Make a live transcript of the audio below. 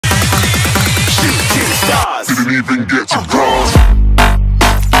didn't even get to cross.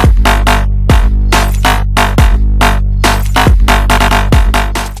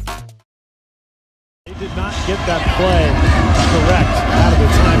 They did not get that play correct out of the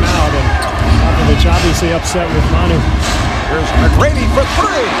timeout, and Popovich obviously upset with Manu. Here's McGrady for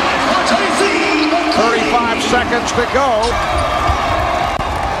three. 35 seconds to go.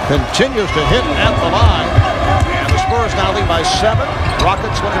 Continues to hit at the line. And the Spurs now lead by 7.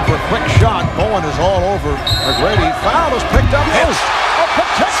 Rockets looking for a quick shot. Bowen is all over McGrady. Foul is picked up. Yes. A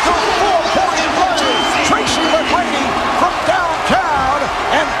potential 4-point play. Tracy McGrady from downtown.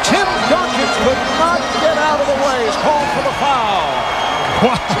 And Tim Duncan could not get out of the way. He's called for the foul.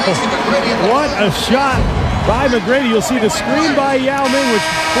 Wow. What a shot by McGrady. You'll see the screen by Yao Ming, which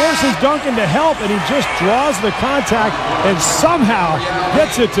forces Duncan to help, and he just draws the contact and somehow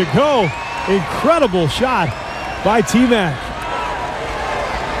gets it to go. Incredible shot by T-Mac.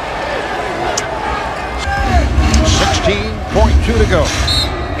 16.2 to go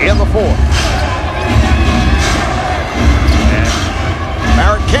in the fourth. And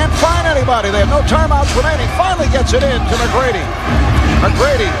Barrett can't find anybody. They have no timeouts remaining. Finally gets it in to McGrady.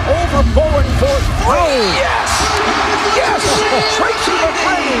 McGrady over Bowen for three. Yes! Yes! Tracy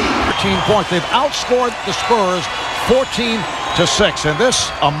McGrady. 13 points. They've outscored the Spurs 14-6. And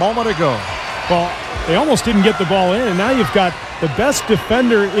this a moment ago. Well, they almost didn't get the ball in, and now you've got the best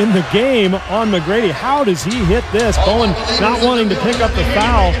defender in the game on McGrady. How does he hit this? Bowen not wanting to pick up the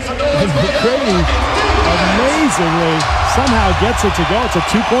foul. And McGrady amazingly somehow gets it to go. It's a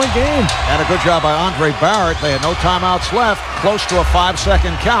 2-point game. And a good job by Andre Barrett. They had no timeouts left. Close to a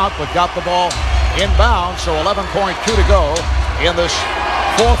 5-second count, but got the ball inbound. So 11.2 to go in this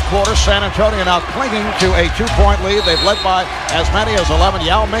fourth quarter. San Antonio now clinging to a 2-point lead. They've led by as many as 11.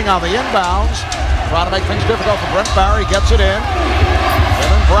 Yao Ming on the inbounds. Trying to make things difficult for Brent Barry. Gets it in.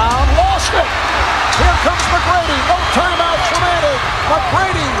 Jalen Brown lost it. Here comes McGrady. No timeouts remaining.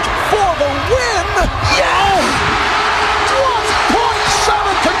 McGrady for the win. Yes! 1.7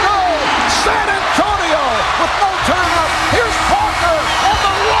 to go. San Antonio with no timeout. Here's Parker, and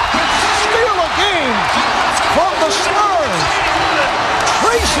the Rockets steal a game from the Spurs.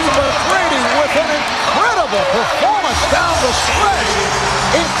 Tracy McGrady with an incredible performance down the stretch,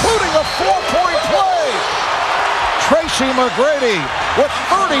 including a 4-point play. Tracy McGrady with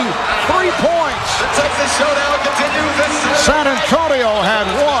 33 points. The Texas Showdown continues this season. San Antonio had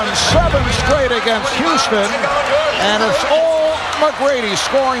won 7 straight against Houston, and it's all McGrady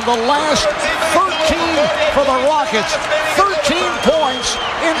scoring the last 13 for the Rockets. 13 points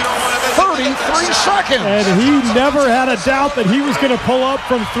in 33 seconds. And he never had a doubt that he was going to pull up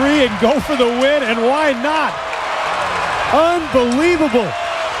from 3 and go for the win, and why not? Unbelievable.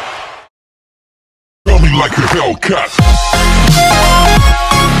 Tell me like a Hellcat.